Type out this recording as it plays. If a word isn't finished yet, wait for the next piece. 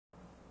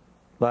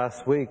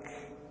Last week,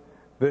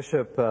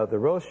 Bishop de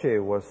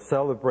Rocher was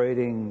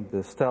celebrating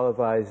this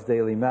televised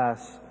daily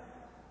Mass,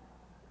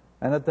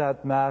 and at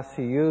that Mass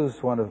he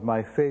used one of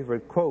my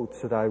favorite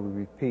quotes that I will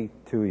repeat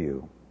to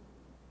you.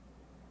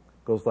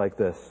 It goes like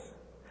this: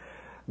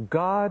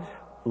 God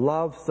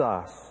loves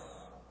us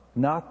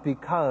not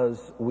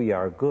because we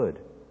are good.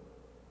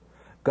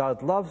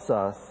 God loves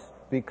us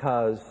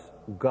because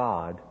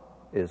God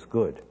is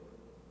good.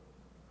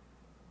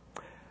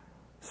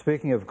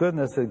 Speaking of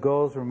goodness, it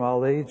goes from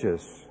all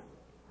ages.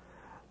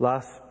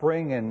 Last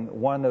spring,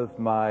 in one of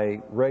my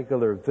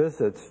regular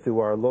visits to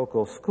our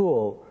local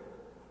school,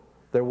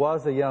 there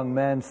was a young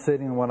man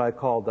sitting in what I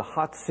call the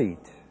hot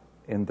seat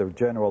in the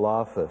general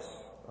office.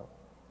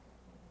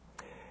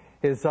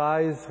 His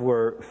eyes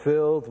were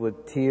filled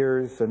with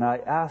tears, and I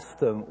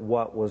asked him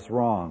what was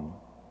wrong.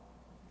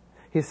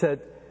 He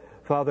said,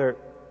 "Father,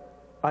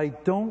 I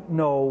don't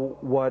know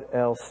what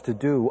else to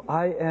do.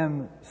 I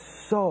am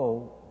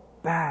so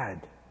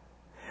bad.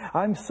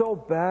 I'm so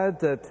bad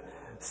that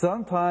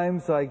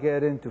sometimes I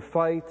get into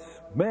fights,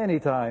 many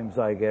times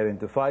I get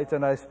into fights,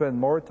 and I spend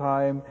more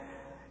time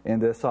in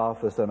this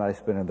office than I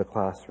spend in the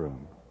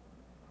classroom."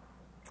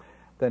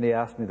 Then he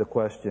asked me the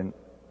question,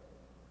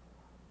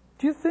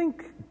 "Do you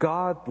think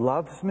God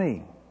loves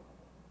me?"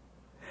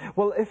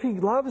 Well, if He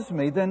loves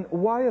me, then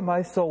why am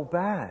I so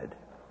bad?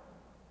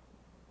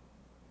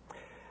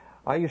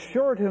 I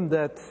assured him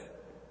that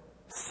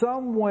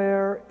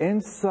somewhere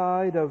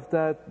inside of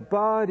that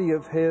body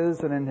of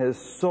his and in his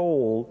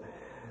soul,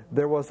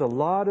 there was a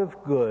lot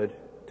of good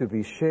to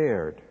be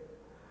shared.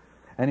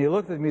 And he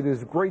looked at me with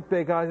his great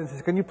big eyes and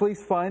says, "Can you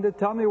please find it?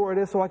 Tell me where it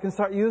is so I can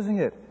start using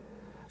it.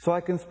 So I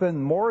can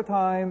spend more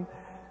time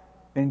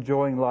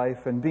enjoying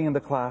life and being in the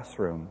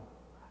classroom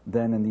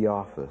than in the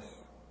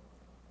office."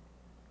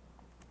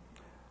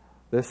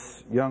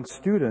 This young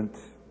student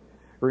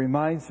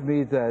reminds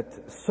me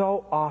that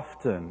so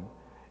often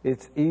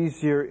it's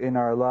easier in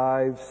our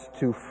lives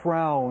to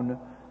frown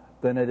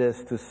than it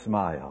is to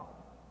smile.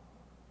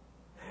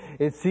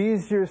 It's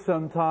easier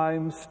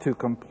sometimes to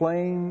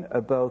complain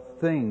about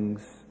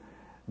things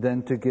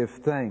than to give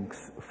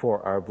thanks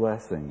for our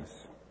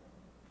blessings.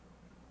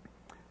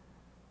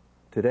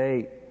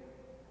 Today,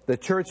 the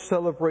Church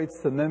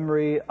celebrates the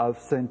memory of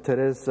Saint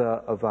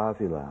Teresa of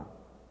Avila.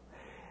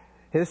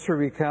 History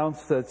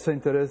recounts that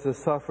Saint Teresa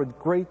suffered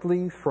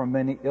greatly from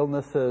many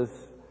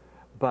illnesses,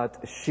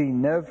 but she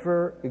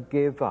never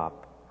gave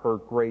up her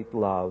great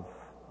love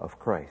of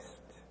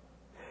Christ.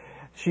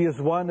 She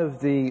is one of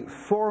the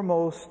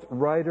foremost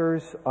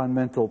writers on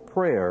mental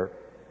prayer,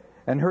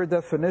 and her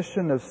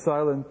definition of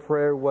silent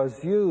prayer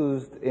was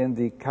used in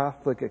the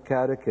Catholic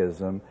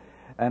Catechism,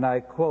 and I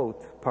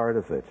quote part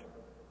of it.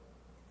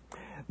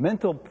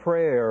 Mental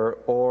prayer,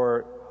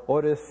 or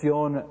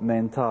oración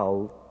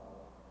mental,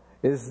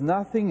 is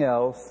nothing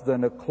else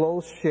than a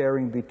close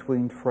sharing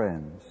between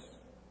friends.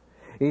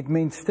 It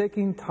means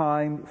taking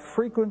time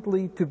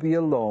frequently to be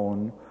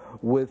alone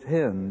with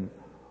Him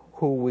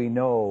who we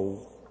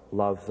know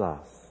loves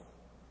us.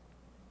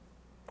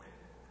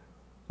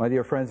 My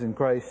dear friends in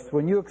Christ,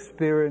 when you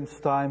experience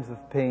times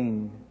of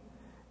pain,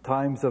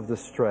 times of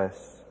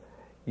distress,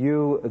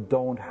 you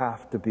don't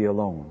have to be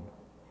alone.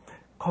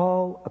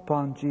 Call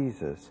upon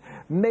Jesus.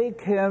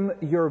 Make Him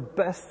your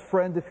best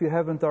friend if you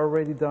haven't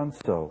already done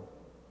so.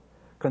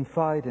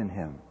 Confide in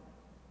Him.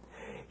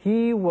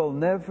 He will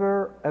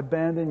never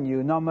abandon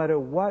you, no matter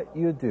what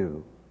you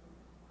do.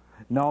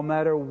 No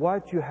matter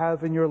what you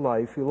have in your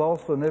life, He'll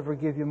also never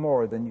give you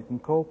more than you can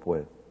cope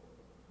with.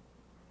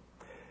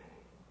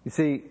 You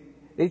see,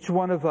 each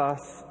one of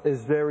us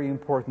is very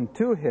important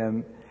to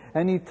Him,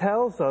 and He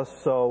tells us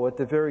so at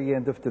the very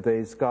end of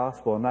today's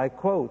Gospel. And I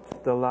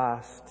quote the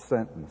last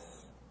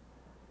sentence: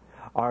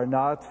 "Are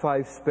not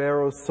 5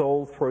 sparrows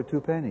sold for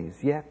 2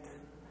 pennies? Yet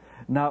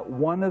not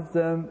one of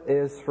them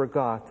is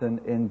forgotten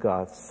in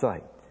God's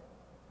sight.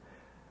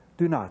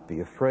 Do not be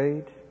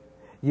afraid.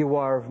 You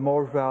are of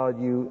more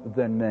value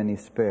than many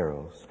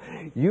sparrows."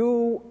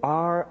 You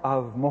are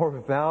of more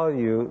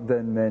value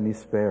than many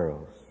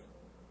sparrows.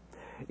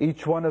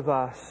 Each one of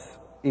us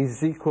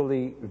is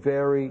equally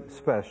very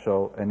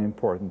special and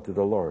important to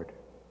the Lord.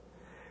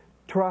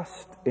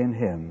 Trust in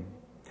Him,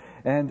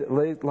 and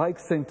like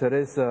Saint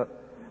Teresa,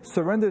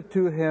 surrender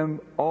to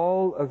Him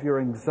all of your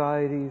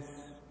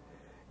anxieties,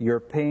 your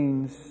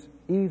pains,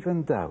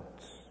 even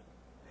doubts.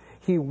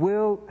 He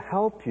will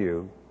help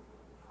you.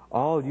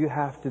 All you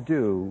have to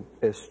do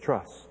is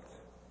trust.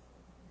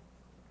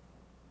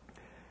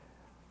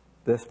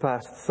 This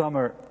past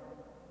summer,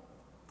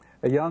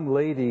 a young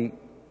lady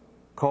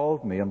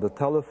called me on the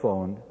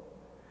telephone.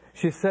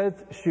 She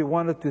said she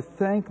wanted to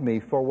thank me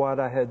for what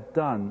I had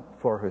done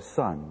for her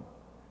son.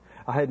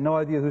 I had no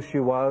idea who she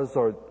was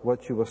or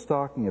what she was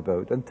talking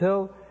about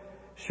until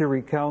she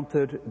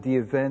recounted the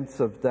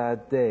events of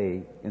that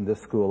day in the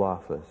school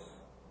office.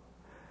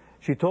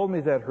 She told me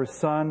that her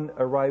son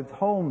arrived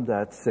home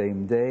that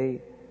same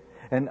day,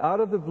 and out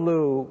of the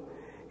blue,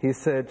 he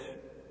said,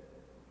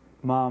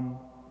 "Mom,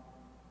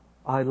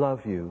 I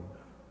love you,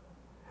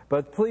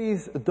 but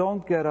please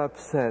don't get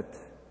upset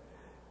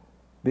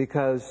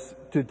because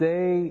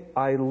today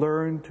I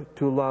learned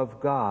to love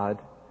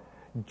God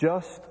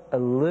just a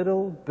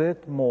little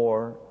bit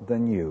more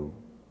than you.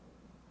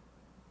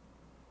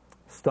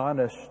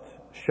 Astonished,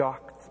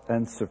 shocked,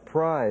 and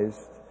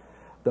surprised,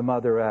 the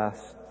mother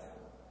asked,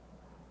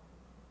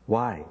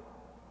 "Why?"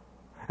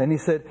 And he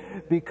said,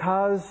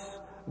 "Because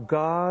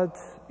God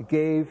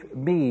gave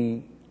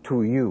me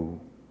to you,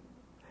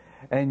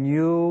 and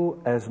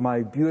you as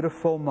my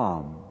beautiful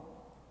mom,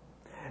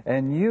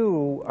 and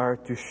you are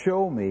to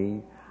show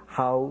me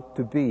how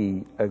to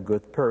be a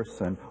good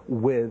person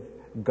with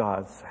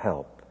God's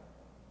help."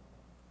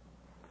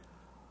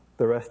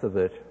 The rest of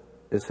it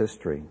is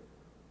history.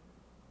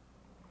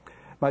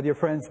 My dear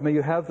friends, may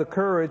you have the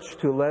courage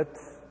to let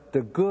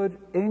the good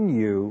in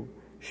you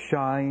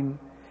shine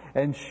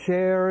and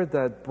share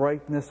that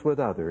brightness with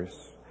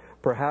others,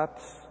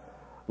 perhaps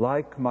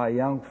like my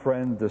young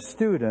friend the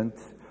student,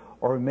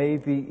 or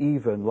maybe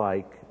even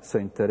like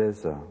Saint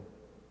Teresa.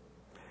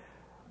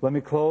 Let me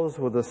close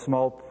with a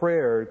small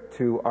prayer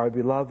to our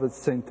beloved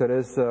Saint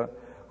Teresa,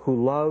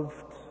 who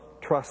loved,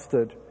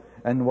 trusted,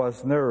 and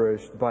was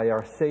nourished by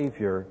our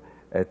Savior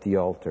at the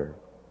altar.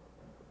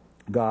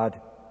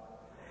 God,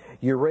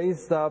 you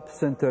raised up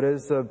Saint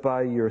Teresa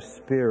by your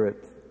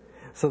Spirit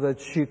so that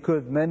she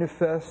could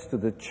manifest to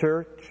the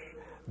Church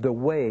the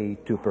way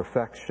to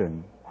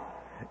perfection.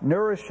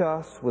 Nourish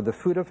us with the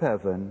food of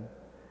heaven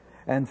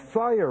and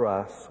fire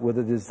us with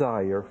a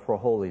desire for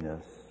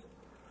holiness.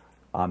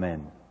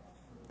 Amen.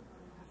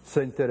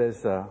 Saint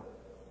Teresa,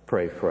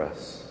 pray for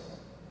us.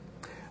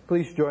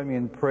 Please join me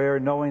in prayer,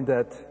 knowing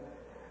that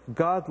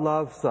God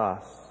loves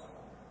us,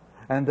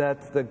 and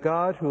that the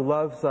God who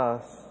loves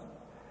us,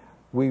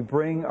 we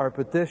bring our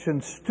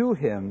petitions to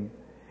Him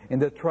in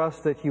the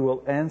trust that He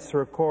will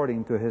answer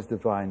according to His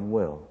divine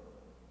will.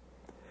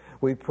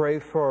 We pray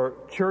for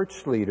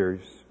church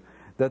leaders,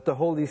 that the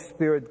Holy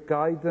Spirit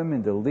guide them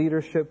in the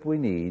leadership we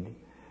need.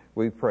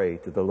 We pray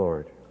to the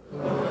Lord.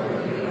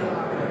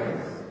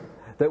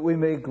 That we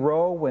may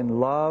grow in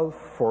love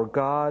for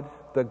God,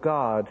 the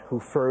God who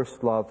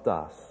first loved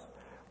us.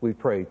 We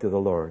pray to the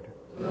Lord.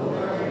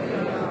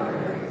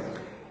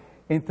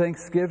 In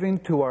thanksgiving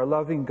to our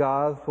loving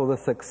God for the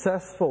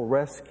successful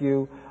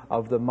rescue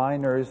of the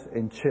miners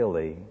in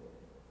Chile,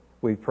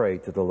 we pray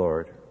to the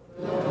Lord.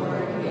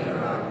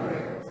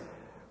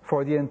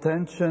 For the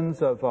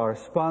intentions of our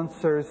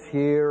sponsors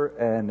here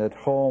and at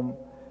home,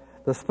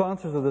 the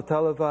sponsors of the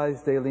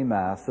televised daily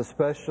Mass,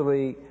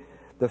 especially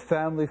the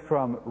family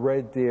from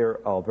Red Deer,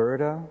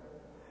 Alberta,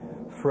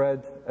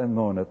 Fred and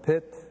Mona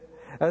Pitt,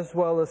 as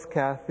well as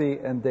Kathy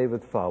and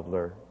David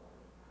Fowler,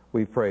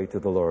 we pray to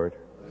the Lord.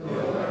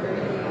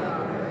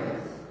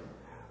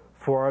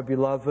 For our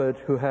beloved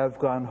who have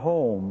gone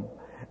home,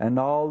 and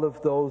all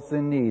of those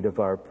in need of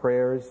our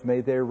prayers,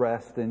 may they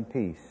rest in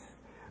peace.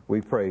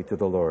 We pray to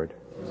the Lord.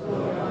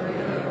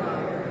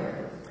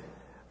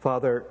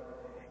 Father,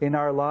 in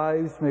our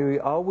lives, may we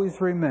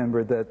always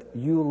remember that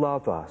you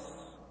love us,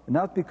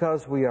 not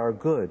because we are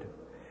good.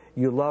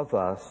 You love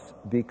us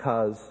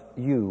because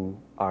you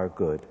are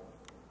good.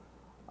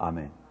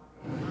 Amen.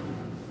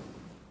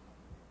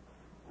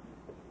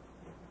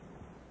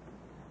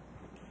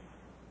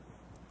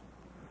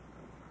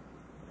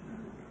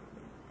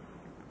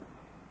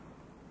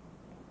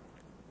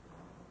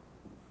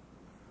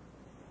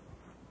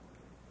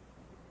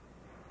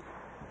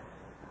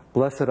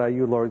 Blessed are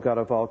you, Lord God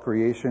of all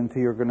creation. To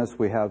your goodness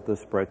we have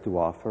this bread to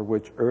offer,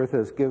 which earth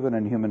has given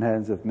and human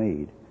hands have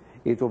made.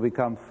 It will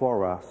become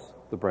for us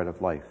the bread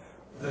of life.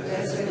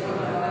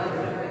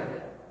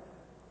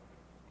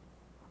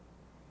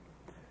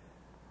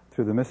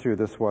 Through the mystery of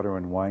this water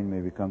and wine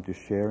may we come to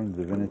share in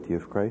the divinity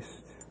of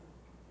Christ,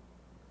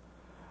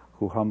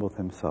 who humbled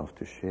himself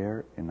to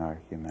share in our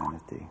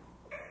humanity.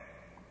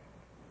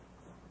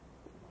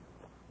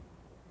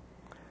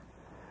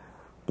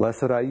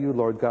 Blessed are you,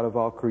 Lord God of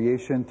all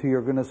creation. To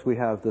your goodness we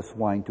have this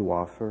wine to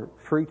offer.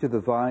 Free to the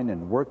vine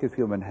and work of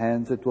human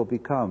hands, it will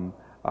become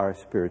our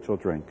spiritual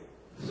drink.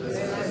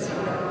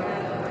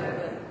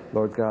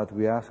 Lord God,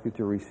 we ask you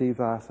to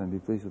receive us and be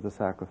pleased with the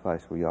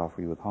sacrifice we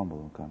offer you with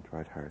humble and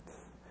contrite hearts.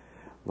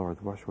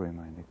 Lord, wash away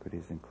my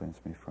iniquities and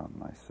cleanse me from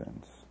my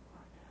sins.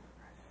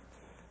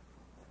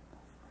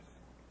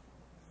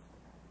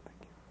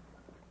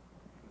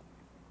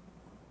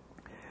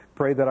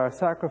 Pray that our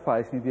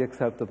sacrifice may be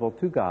acceptable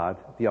to God,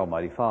 the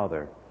Almighty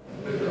Father.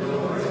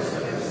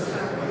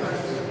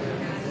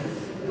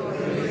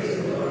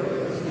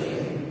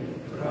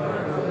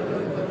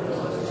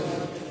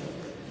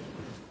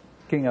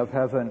 King of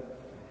heaven,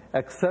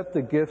 accept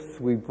the gifts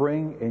we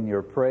bring in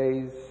your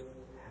praise,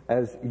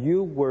 as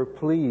you were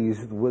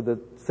pleased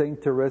with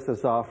Saint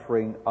Teresa's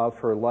offering of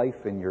her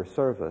life in your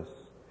service.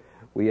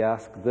 We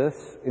ask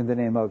this in the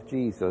name of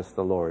Jesus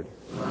the Lord.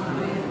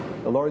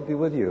 Amen. The Lord be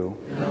with you.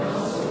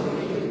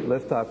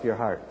 Lift up your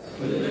hearts.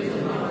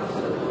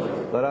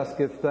 Let us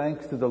give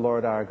thanks to the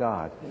Lord our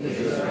God.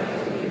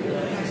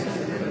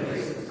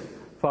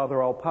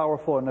 Father,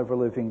 all-powerful and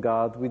ever-living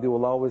God, we do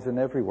always and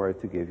everywhere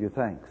to give you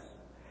thanks.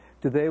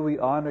 Today we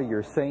honor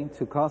your saints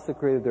who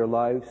consecrated their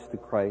lives to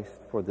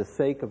Christ for the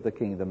sake of the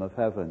kingdom of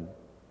heaven.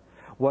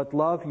 What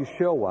love you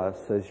show us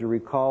as you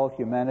recall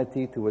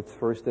humanity to its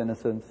first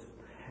innocence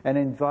and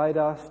invite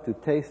us to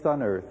taste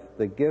on earth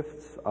the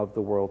gifts of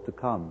the world to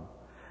come.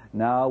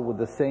 Now with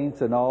the saints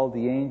and all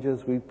the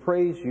angels we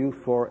praise you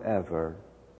forever.